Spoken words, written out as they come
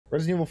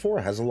Resident Evil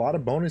 4 has a lot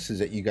of bonuses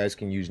that you guys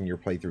can use in your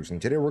playthroughs,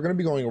 and today we're going to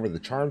be going over the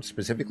charms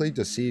specifically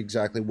to see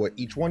exactly what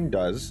each one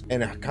does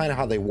and kind of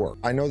how they work.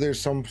 I know there's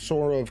some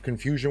sort of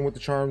confusion with the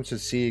charms to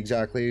see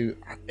exactly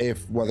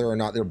if whether or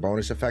not their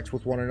bonus effects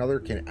with one another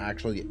can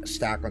actually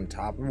stack on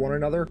top of one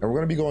another, and we're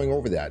going to be going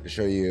over that to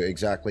show you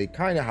exactly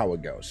kind of how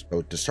it goes.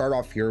 So to start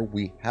off here,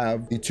 we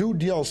have the two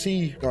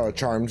DLC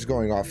charms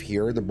going off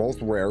here. They're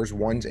both rares.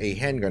 One's a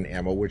handgun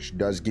ammo, which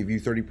does give you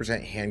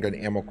 30% handgun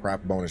ammo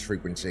crap bonus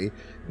frequency,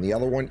 and the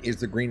other one is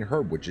the green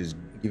herb, which is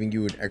giving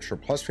you an extra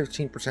plus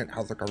 15%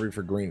 health recovery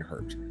for green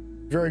herbs.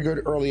 Very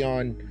good early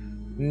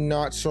on,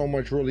 not so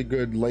much really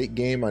good late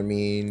game. I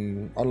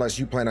mean, unless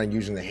you plan on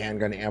using the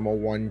handgun ammo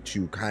one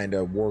to kind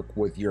of work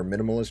with your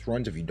minimalist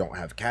runs if you don't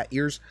have cat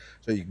ears,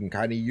 so you can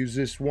kind of use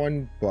this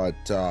one,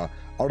 but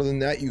other than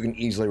that, you can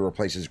easily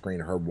replace this green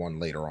herb one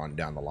later on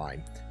down the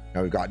line.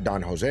 Now we've got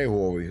Don Jose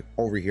who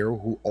over here,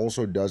 who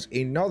also does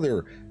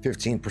another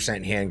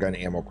 15% handgun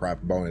ammo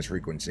crap bonus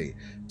frequency.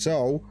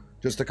 So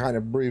just to kind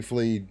of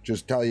briefly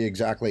just tell you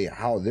exactly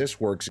how this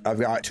works,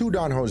 I've got two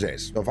Don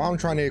Jose's. So if I'm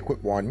trying to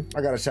equip one,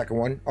 I got a second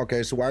one.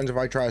 Okay, so what happens if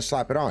I try to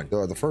slap it on?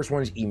 The first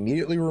one is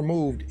immediately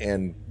removed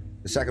and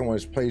the second one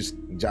is placed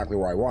exactly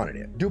where I wanted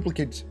it.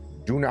 Duplicates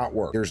do not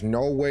work. There's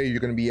no way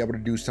you're going to be able to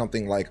do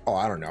something like, oh,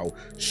 I don't know,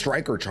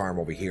 striker charm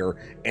over here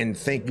and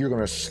think you're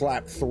going to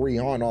slap 3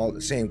 on all at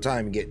the same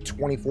time and get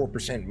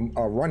 24%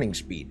 running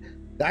speed.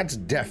 That's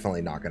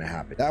definitely not going to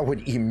happen. That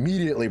would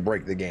immediately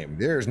break the game.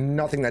 There's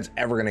nothing that's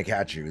ever going to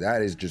catch you.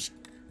 That is just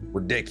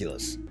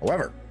ridiculous.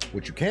 However,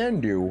 what you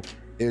can do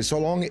is, so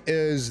long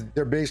as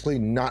they're basically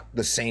not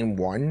the same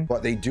one,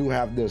 but they do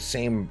have the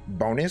same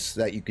bonus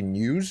that you can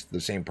use, the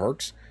same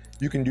perks,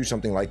 you can do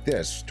something like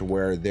this, to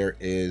where there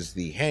is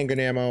the handgun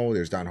ammo,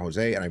 there's Don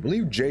Jose, and I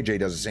believe JJ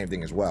does the same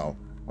thing as well.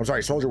 I'm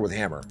sorry, Soldier with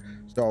Hammer.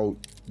 So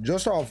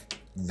just off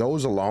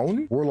those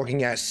alone, we're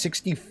looking at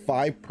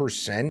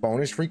 65%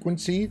 bonus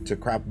frequency to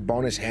craft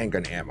bonus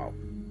handgun ammo.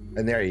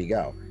 And there you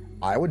go.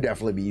 I would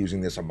definitely be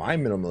using this on my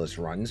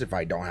minimalist runs if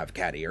I don't have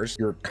cat ears.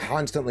 You're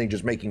constantly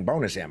just making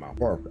bonus ammo,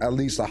 or at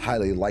least a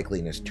highly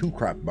likeliness to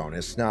craft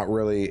bonus. Not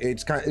really,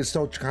 it's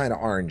still kind of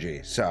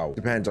RNG, so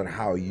depends on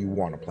how you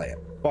want to play it.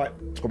 But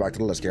let's go back to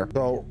the list here.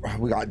 So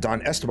we got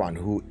Don Esteban,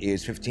 who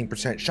is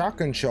 15%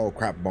 shotgun shell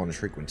crap bonus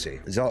frequency.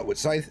 Zealot with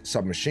Scythe,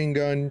 submachine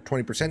gun,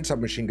 20%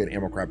 submachine gun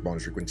ammo crap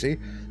bonus frequency.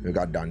 Then we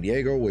got Don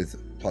Diego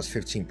with plus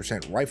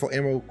 15% rifle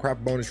ammo crap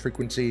bonus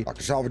frequency.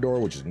 Dr. Salvador,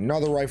 which is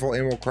another rifle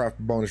ammo crap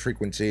bonus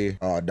frequency.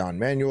 Don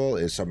Manuel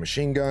is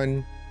submachine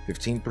gun,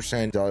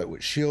 15%. Zealot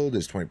with shield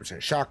is 20%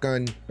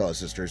 shotgun. Bella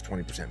Sister is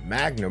 20%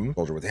 magnum.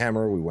 Soldier with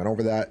hammer, we went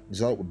over that.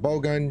 Zealot with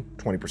bowgun,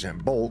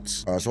 20%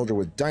 bolts. Soldier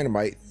with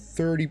dynamite,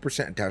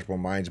 30% attachable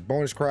mines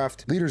bonus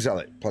craft. Leader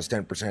Zealot plus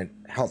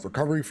 10% health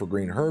recovery for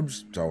green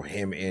herbs, so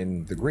him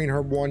in the green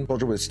herb one.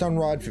 Soldier with stun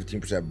rod,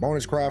 15%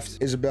 bonus craft.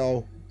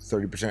 Isabel,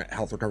 30%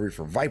 health recovery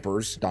for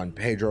Vipers. Don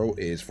Pedro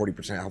is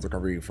 40% health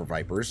recovery for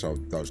Vipers, so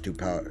those two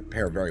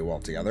pair very well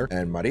together.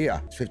 And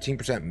Maria,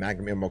 15%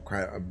 magnum ammo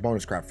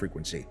bonus craft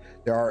frequency.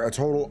 There are a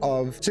total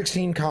of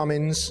 16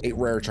 commons, 8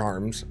 rare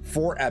charms,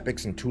 4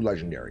 epics, and 2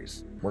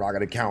 legendaries. We're not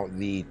going to count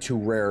the 2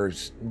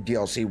 rares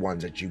DLC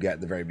ones that you get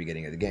at the very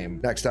beginning of the game.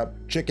 Next up,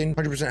 Chicken,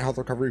 100% health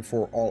recovery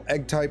for all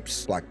egg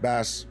types. Black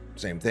Bass,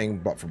 same thing,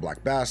 but for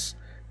Black Bass.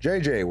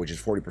 JJ, which is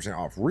 40%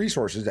 off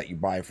resources that you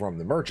buy from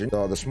the merchant,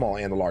 the small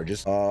and the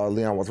largest.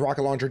 Leon with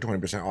rocket launcher,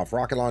 20% off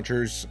rocket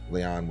launchers.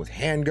 Leon with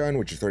handgun,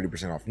 which is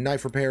 30% off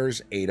knife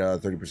repairs. Ada,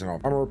 30%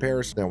 off armor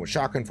repairs. Leon with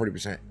shotgun,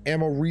 40%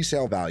 ammo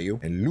resale value.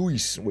 And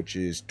Luis, which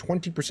is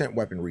 20%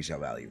 weapon resale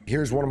value.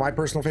 Here's one of my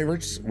personal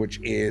favorites, which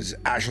is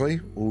Ashley,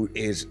 who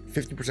is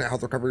 50%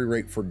 health recovery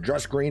rate for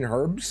just green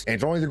herbs. And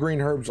it's only the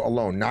green herbs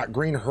alone, not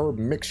green herb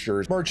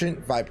mixtures.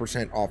 Merchant,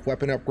 5% off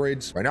weapon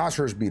upgrades.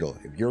 Rhinoceros Beetle,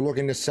 if you're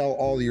looking to sell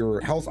all your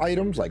health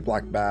items like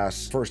black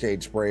bass, first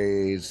aid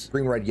sprays,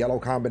 green, red, yellow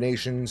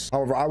combinations.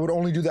 However, I would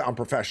only do that on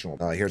professional.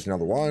 Here's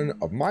another one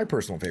of my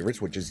personal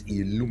favorites, which is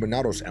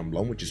Illuminados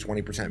Emblem, which is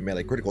 20%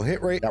 melee critical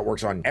hit rate. That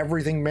works on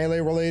everything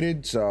melee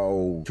related.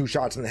 So 2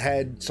 shots in the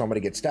head,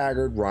 somebody gets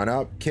staggered, run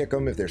up, kick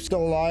them. If they're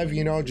still alive,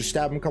 you know, just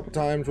stab them a couple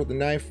times with a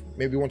knife,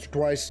 maybe once or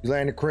twice. You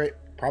land a crit,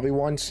 probably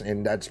once,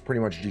 and that's pretty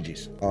much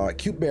GG's.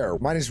 Cute Bear,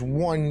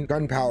 -1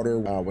 gunpowder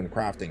when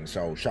crafting,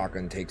 so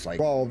shotgun takes like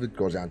 12, it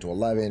goes down to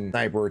 11,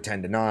 sniper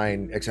 10 to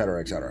 9, etc,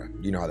 etc.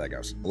 You know how that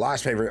goes. The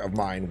last favorite of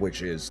mine,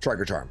 which is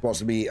Striker Charm, supposed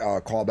to be a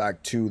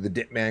callback to the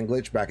Dipman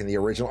glitch back in the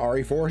original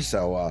RE4,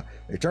 so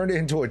they turned it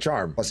into a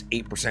charm, plus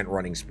 8%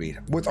 running speed.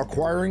 With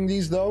acquiring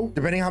these though,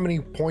 depending how many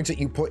points that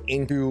you put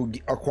into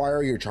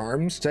acquire your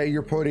charms, say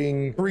you're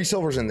putting 3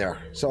 silvers in there,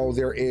 so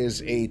there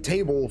is a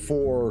table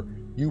for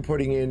you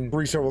putting in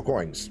 3 silver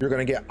coins. You're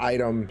gonna get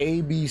item A,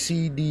 B,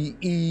 C, D,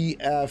 E,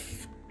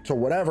 F, to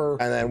whatever,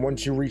 and then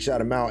once you reach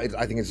that amount,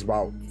 I think it's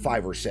about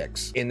 5 or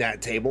 6 in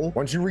that table.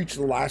 Once you reach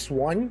the last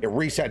one, it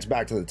resets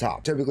back to the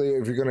top. Typically,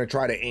 if you're going to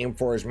try to aim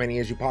for as many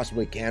as you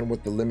possibly can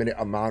with the limited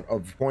amount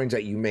of coins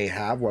that you may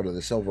have, whether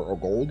the silver or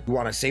gold, you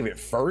want to save it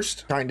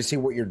first, trying to see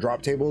what your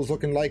drop table is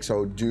looking like.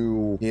 So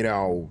do, you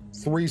know,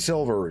 3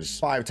 silvers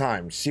 5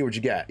 times, see what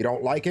you get. You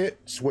don't like it,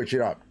 switch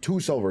it up. 2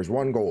 silvers,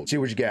 1 gold, see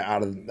what you get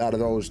out of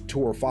those 2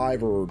 or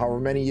 5 or however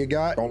many you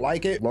got. Don't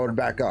like it, load it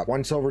back up.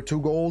 1 silver, 2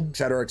 gold,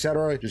 etc.,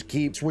 etc. Just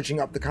keep switching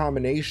up the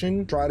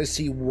combination. Try to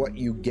see what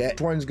you get.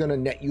 Which one's gonna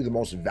net you the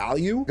most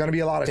value? Gonna be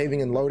a lot of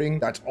saving and loading.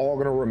 That's all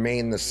gonna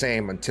remain the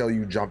same until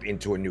you jump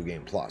into a new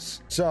game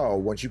plus. So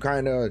once you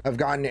kind of have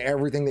gotten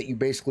everything that you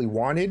basically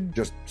wanted,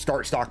 just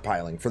start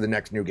stockpiling for the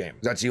next new game.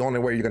 That's the only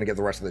way you're gonna get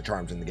the rest of the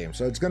charms in the game.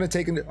 So it's gonna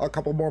take a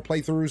couple more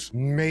playthroughs,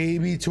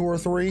 maybe 2 or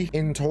 3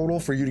 in total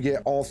for you to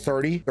get all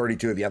 30,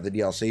 32 if you have the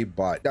DLC,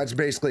 but that's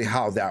basically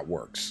how that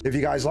works. If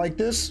you guys like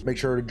this, make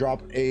sure to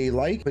drop a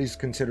like. Please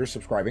consider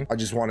subscribing. I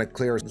just want to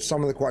clear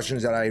some of the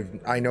questions that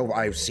I know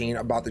I've seen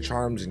about the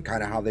charms and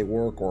kind of how they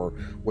work, or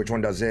which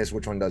one does this,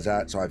 which one does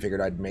that. So I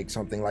figured I'd make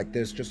something like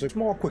this, just a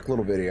small, quick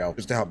little video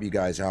just to help you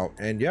guys out.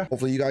 And yeah,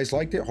 hopefully you guys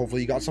liked it.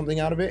 Hopefully you got something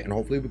out of it, and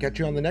hopefully we'll catch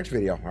you on the next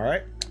video. All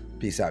right,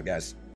 peace out, guys.